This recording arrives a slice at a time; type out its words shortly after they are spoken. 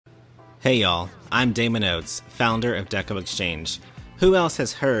Hey y'all, I'm Damon Oates, founder of Deco Exchange. Who else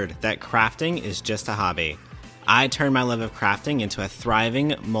has heard that crafting is just a hobby? I turned my love of crafting into a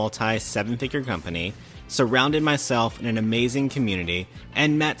thriving multi-seven-figure company, surrounded myself in an amazing community,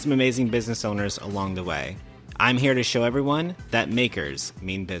 and met some amazing business owners along the way. I'm here to show everyone that makers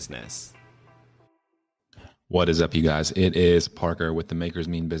mean business. What is up, you guys? It is Parker with the Makers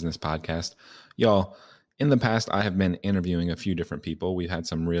Mean Business podcast. Y'all, in the past, I have been interviewing a few different people. We've had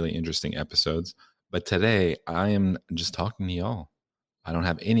some really interesting episodes, but today I am just talking to y'all. I don't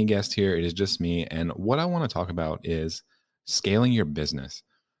have any guest here. It is just me. And what I want to talk about is scaling your business.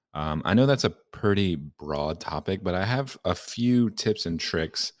 I know that's a pretty broad topic, but I have a few tips and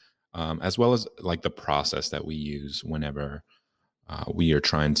tricks, as well as like the process that we use whenever we are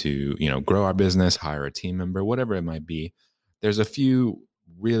trying to, grow our business, hire a team member, whatever it might be. There's a few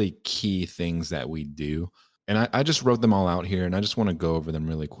really key things that we do. And I just wrote them all out here, and I just want to go over them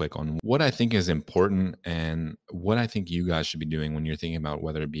really quick on what I think is important and what I think you guys should be doing when you're thinking about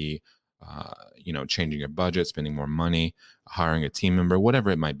whether it be, changing your budget, spending more money, hiring a team member, whatever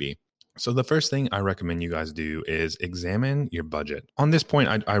it might be. So the first thing I recommend you guys do is examine your budget. On this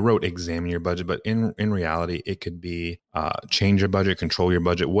point, I wrote examine your budget, but in reality, it could be change your budget, control your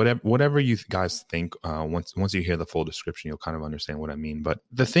budget, whatever you guys think. Once you hear the full description, you'll kind of understand what I mean. But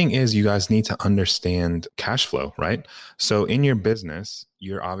the thing is, you guys need to understand cash flow, right? So in your business,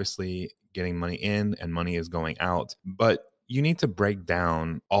 you're obviously getting money in and money is going out, but you need to break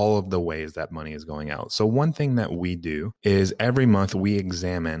down all of the ways that money is going out. So one thing that we do is every month we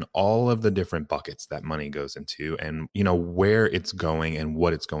examine all of the different buckets that money goes into and, where it's going and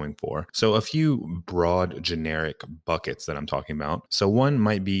what it's going for. So a few broad generic buckets that I'm talking about. So one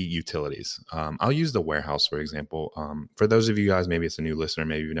might be utilities. I'll use the warehouse, for example. For those of you guys, maybe it's a new listener,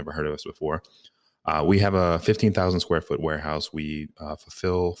 maybe you've never heard of us before. We have a 15,000 square foot warehouse. We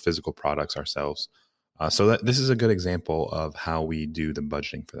fulfill physical products ourselves. So this is a good example of how we do the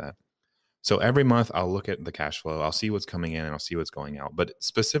budgeting for that. So every month I'll look at the cash flow. I'll see what's coming in and I'll see what's going out. But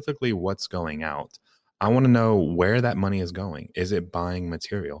specifically what's going out, I want to know where that money is going. Is it buying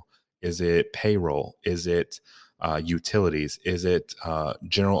material? Is it payroll? Is it utilities? Is it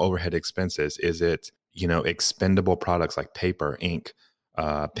general overhead expenses? Is it, expendable products like paper, ink,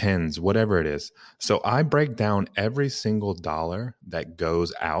 pens, whatever it is? So I break down every single dollar that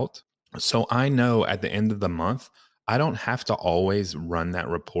goes out. So I know at the end of the month, I don't have to always run that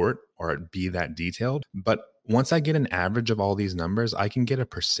report or be that detailed. But once I get an average of all these numbers, I can get a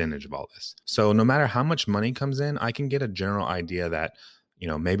percentage of all this. So no matter how much money comes in, I can get a general idea that,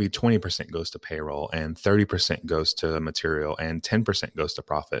 maybe 20% goes to payroll and 30% goes to material and 10% goes to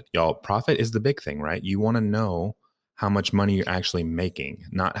profit. Y'all, profit is the big thing, right? You want to know how much money you're actually making,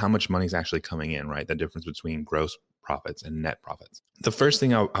 not how much money is actually coming in, right? The difference between gross profits and net profits. The first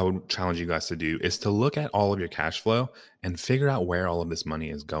thing I would challenge you guys to do is to look at all of your cash flow and figure out where all of this money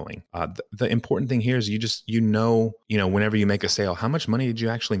is going. The important thing here is whenever you make a sale, how much money did you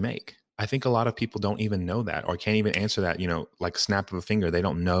actually make? I think a lot of people don't even know that or can't even answer that, like snap of a finger. They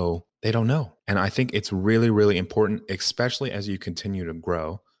don't know. And I think it's really, really important, especially as you continue to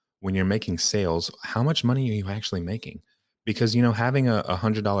grow. When you're making sales, how much money are you actually making? Because, having a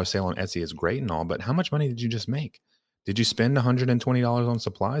 $100 sale on Etsy is great and all, but how much money did you just make? Did you spend $120 on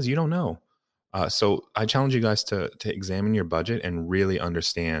supplies? You don't know. So I challenge you guys to examine your budget and really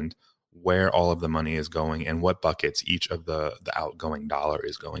understand where all of the money is going and what buckets each of the outgoing dollar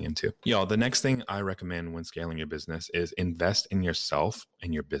is going into. Y'all, the next thing I recommend when scaling your business is invest in yourself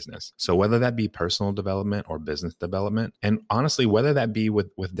and your business. So whether that be personal development or business development, and honestly, whether that be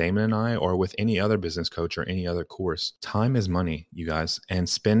with Damon and I or with any other business coach or any other course, time is money, you guys. And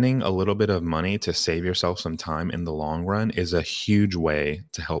spending a little bit of money to save yourself some time in the long run is a huge way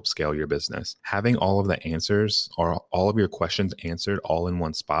to help scale your business. Having all of the answers or all of your questions answered all in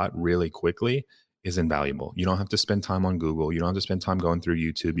one spot really quickly is invaluable. You don't have to spend time on Google. You don't have to spend time going through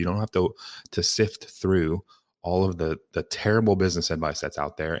YouTube. You don't have to sift through all of the terrible business advice that's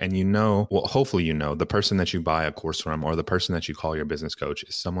out there. And hopefully the person that you buy a course from or the person that you call your business coach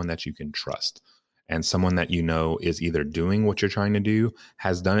is someone that you can trust and someone that is either doing what you're trying to do,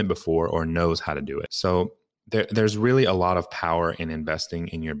 has done it before, or knows how to do it. So there's really a lot of power in investing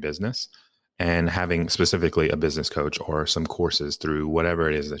in your business and having specifically a business coach or some courses through whatever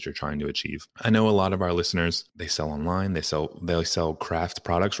it is that you're trying to achieve. I know a lot of our listeners, they sell online, they sell craft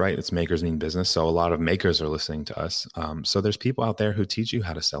products, right? It's Makers Mean Business. So a lot of makers are listening to us. So there's people out there who teach you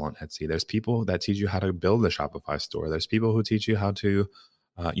how to sell on Etsy. There's people that teach you how to build a Shopify store. There's people who teach you how to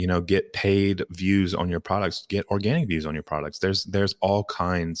get paid views on your products, get organic views on your products. There's all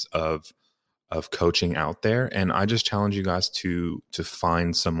kinds of of coaching out there. And I just challenge you guys to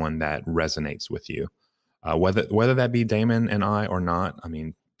find someone that resonates with you, whether that be Damon and I or not. I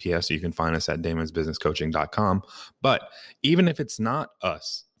mean, P.S. You can find us at damonsbusinesscoaching.com. But even if it's not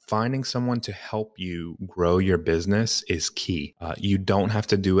us, finding someone to help you grow your business is key. You don't have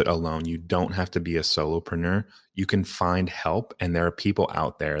to do it alone. You don't have to be a solopreneur. You can find help, and there are people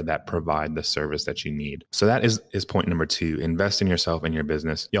out there that provide the service that you need. So that is point number 2. Invest in yourself and your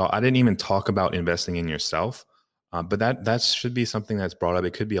business. Y'all, I didn't even talk about investing in yourself, but that should be something that's brought up.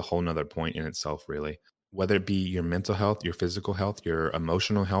 It could be a whole nother point in itself, really. Whether it be your mental health, your physical health, your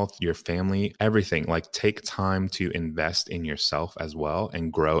emotional health, your family, everything. Like, take time to invest in yourself as well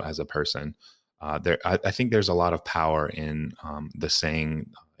and grow as a person. I think there's a lot of power in the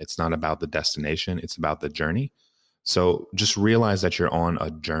saying, it's not about the destination, it's about the journey. So just realize that you're on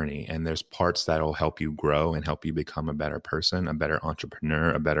a journey, and there's parts that will help you grow and help you become a better person, a better entrepreneur,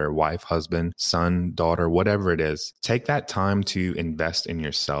 a better wife, husband, son, daughter, whatever it is. Take that time to invest in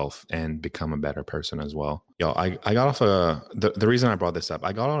yourself and become a better person as well. I got off the reason I brought this up,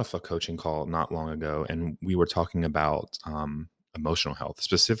 I got off a coaching call not long ago, and we were talking about emotional health,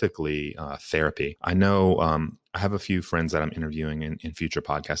 specifically therapy. I know I have a few friends that I'm interviewing in future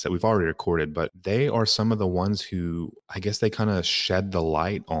podcasts that we've already recorded, but they are some of the ones who, I guess, they kind of shed the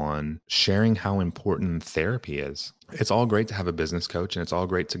light on sharing how important therapy is. It's all great to have a business coach, and it's all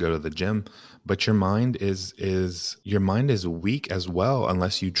great to go to the gym, but your mind is weak as well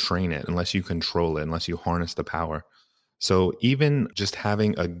unless you train it, unless you control it, unless you harness the power. So even just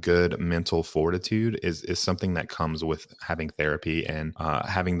having a good mental fortitude is something that comes with having therapy and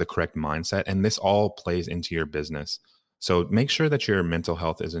having the correct mindset. And this all plays into your business. So make sure that your mental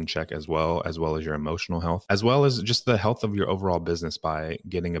health is in check as well as your emotional health, as well as just the health of your overall business by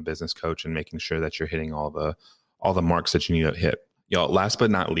getting a business coach and making sure that you're hitting all the marks that you need to hit. Y'all, last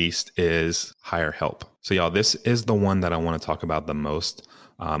but not least is hire help. So y'all, this is the one that I want to talk about the most.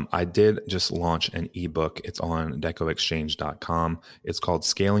 I did just launch an ebook. It's on decoexchange.com. It's called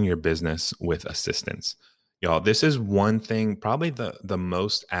Scaling Your Business with Assistance. Y'all, this is one thing, probably the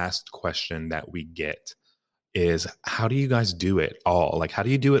most asked question that we get is, how do you guys do it all? Like, how do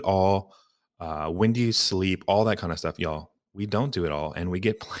you do it all? When do you sleep? All that kind of stuff. Y'all, we don't do it all, and we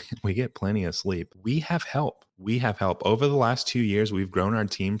get plenty of sleep. We have help. Over the last 2 years, we've grown our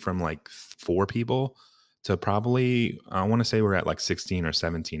team from like 4 people to probably, I want to say we're at like 16 or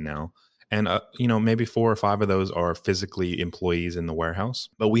 17 now. And, maybe 4 or 5 of those are physically employees in the warehouse.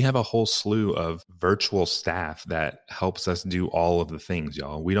 But we have a whole slew of virtual staff that helps us do all of the things,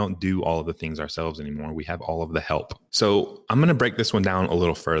 y'all. We don't do all of the things ourselves anymore. We have all of the help. So I'm going to break this one down a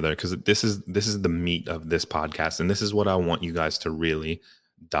little further, because this is the meat of this podcast. And this is what I want you guys to really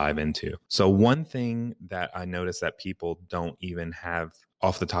dive into. So one thing that I noticed that people don't even have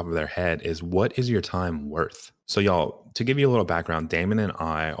off the top of their head is, what is your time worth? So y'all, to give you a little background, Damon and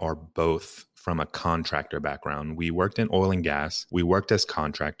I are both from a contractor background. We worked in oil and gas. We worked as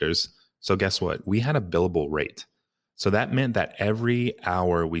contractors. So guess what? We had a billable rate. So that meant that every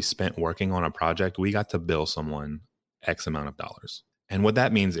hour we spent working on a project, we got to bill someone X amount of dollars. And what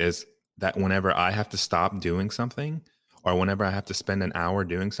that means is that whenever I have to stop doing something, or whenever I have to spend an hour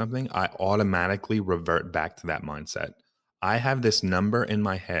doing something, I automatically revert back to that mindset. I have this number in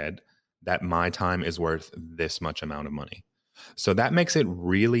my head that my time is worth this much amount of money. So that makes it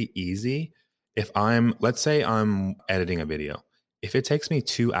really easy. If let's say I'm editing a video. If it takes me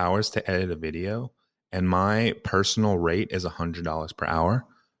 2 hours to edit a video and my personal rate is $100 per hour,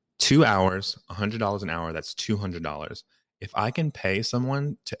 2 hours, $100 an hour, that's $200. If I can pay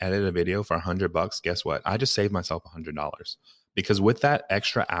someone to edit a video for $100, guess what? I just saved myself $100, because with that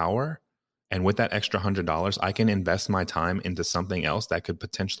extra hour and with that extra $100, I can invest my time into something else that could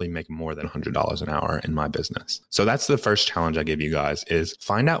potentially make more than $100 an hour in my business. So that's the first challenge I give you guys, is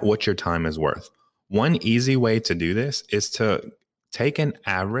find out what your time is worth. One easy way to do this is to take an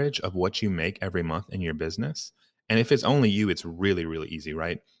average of what you make every month in your business. And if it's only you, it's really, really easy,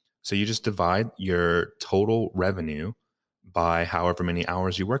 right? So you just divide your total revenue by however many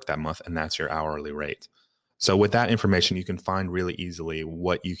hours you work that month, and that's your hourly rate. So with that information, you can find really easily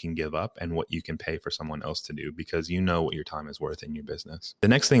what you can give up and what you can pay for someone else to do, because you know what your time is worth in your business. The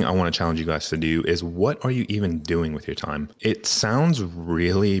next thing I want to challenge you guys to do is, what are you even doing with your time? It sounds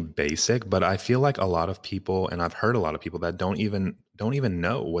really basic, but I feel like a lot of people, and I've heard a lot of people that don't even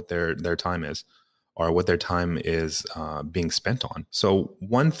know what their time is, or what their time is being spent on. So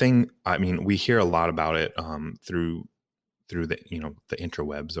one thing, I mean, we hear a lot about it through the the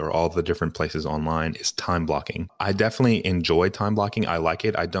interwebs or all the different places online, is time blocking. I definitely enjoy time blocking. I like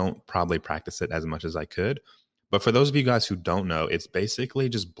it. I don't probably practice it as much as I could, But for those of you guys who don't know, it's basically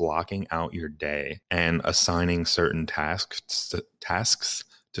just blocking out your day and assigning certain tasks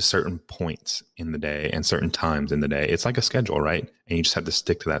to certain points in the day and certain times in the day. It's like a schedule, right? And you just have to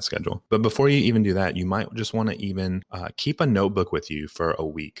stick to that schedule. But before you even do that, you might just want to even keep a notebook with you for a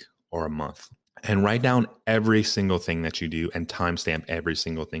week or a month and write down every single thing that you do and timestamp every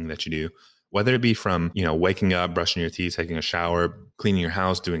single thing that you do. Whether it be from, waking up, brushing your teeth, taking a shower, cleaning your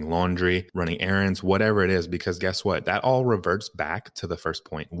house, doing laundry, running errands, whatever it is, because guess what? That all reverts back to the first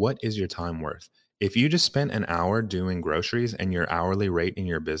point. What is your time worth? If you just spent an hour doing groceries and your hourly rate in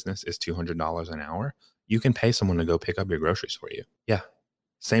your business is $200 an hour, you can pay someone to go pick up your groceries for you. Yeah.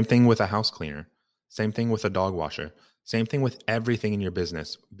 Same thing with a house cleaner. Same thing with a dog washer. Same thing with everything in your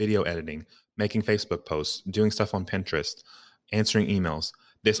business, video editing, making Facebook posts, doing stuff on Pinterest, answering emails.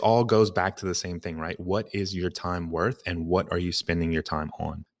 This all goes back to the same thing, right? What is your time worth and what are you spending your time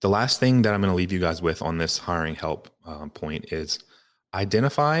on? The last thing that I'm going to leave you guys with on this hiring help point is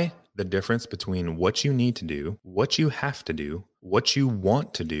identify the difference between what you need to do, what you have to do, what you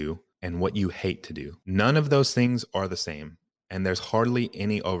want to do, and what you hate to do. None of those things are the same, and there's hardly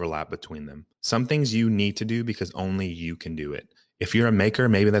any overlap between them. Some things you need to do because only you can do it. If you're a maker,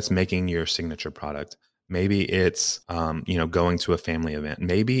 maybe that's making your signature product. Maybe it's, going to a family event.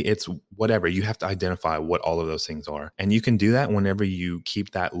 Maybe it's whatever. You have to identify what all of those things are. And you can do that whenever you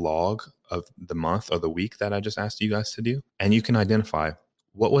keep that log of the month or the week that I just asked you guys to do. And you can identify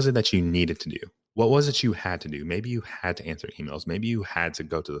what was it that you needed to do? What was it you had to do? Maybe you had to answer emails. Maybe you had to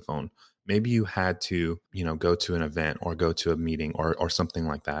go to the phone. Maybe you had to, go to an event or go to a meeting or something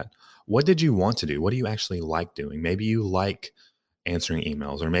like that. What did you want to do? What do you actually like doing? Maybe you like answering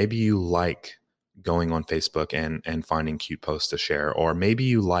emails, or maybe you like going on Facebook and finding cute posts to share, or maybe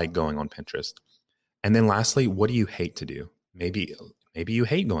you like going on Pinterest. And then lastly, what do you hate to do? Maybe you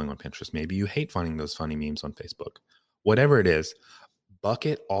hate going on Pinterest. Maybe you hate finding those funny memes on Facebook. Whatever it is,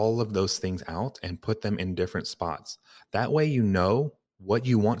 bucket all of those things out and put them in different spots. That way you know what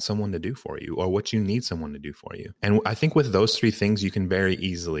you want someone to do for you or what you need someone to do for you. And I think with those three things, you can very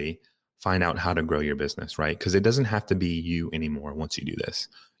easily find out how to grow your business, right? Because it doesn't have to be you anymore once you do this.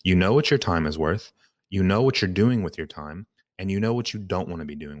 You know what your time is worth, you know what you're doing with your time, and you know what you don't want to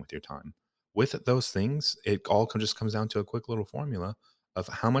be doing with your time. With those things, it all just comes down to a quick little formula of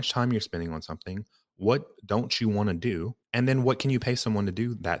how much time you're spending on something, what don't you want to do, and then what can you pay someone to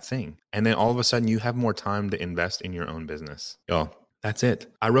do that thing? And then all of a sudden you have more time to invest in your own business. Y'all, that's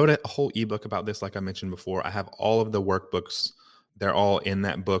it. I wrote a whole ebook about this, like I mentioned before. I have all of the workbooks. They're all in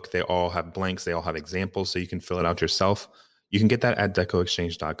that book. They all have blanks. They all have examples, so you can fill it out yourself. You can get that at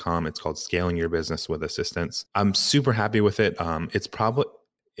decoexchange.com. It's called Scaling Your Business with Assistance. I'm super happy with it.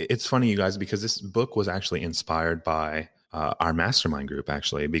 It's funny, you guys, because this book was actually inspired by our mastermind group,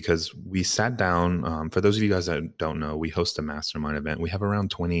 actually, because we sat down. For those of you guys that don't know, we host a mastermind event. We have around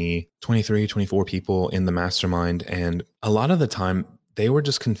 23, 24 people in the mastermind. And a lot of the time they were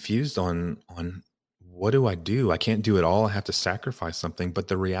just confused on what do I do? I can't do it all. I have to sacrifice something. But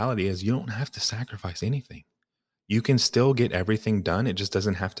the reality is you don't have to sacrifice anything. You can still get everything done. It just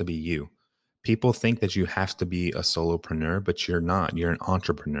doesn't have to be you. People think that you have to be a solopreneur, but you're not. You're an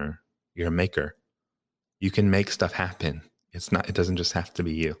entrepreneur. You're a maker. You can make stuff happen. It doesn't just have to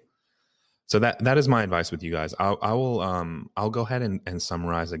be you. So that is my advice with you guys. I'll go ahead and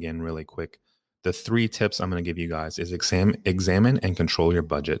summarize again really quick. The 3 tips I'm going to give you guys is examine and control your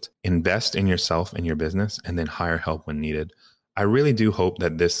budget, invest in yourself and your business, and then hire help when needed. I really do hope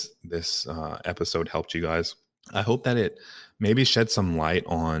that this episode helped you guys. I hope that it maybe shed some light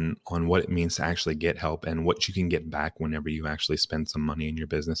on what it means to actually get help and what you can get back whenever you actually spend some money in your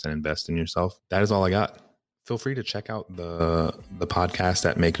business and invest in yourself. That is all I got. Feel free to check out the podcast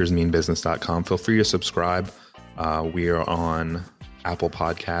at makersmeanbusiness.com. Feel free to subscribe. We are on Apple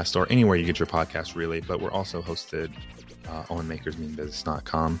Podcast or anywhere you get your podcast, really, but we're also hosted on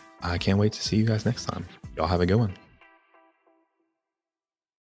makersmeanbusiness.com. I can't wait to see you guys next time. Y'all have a good one.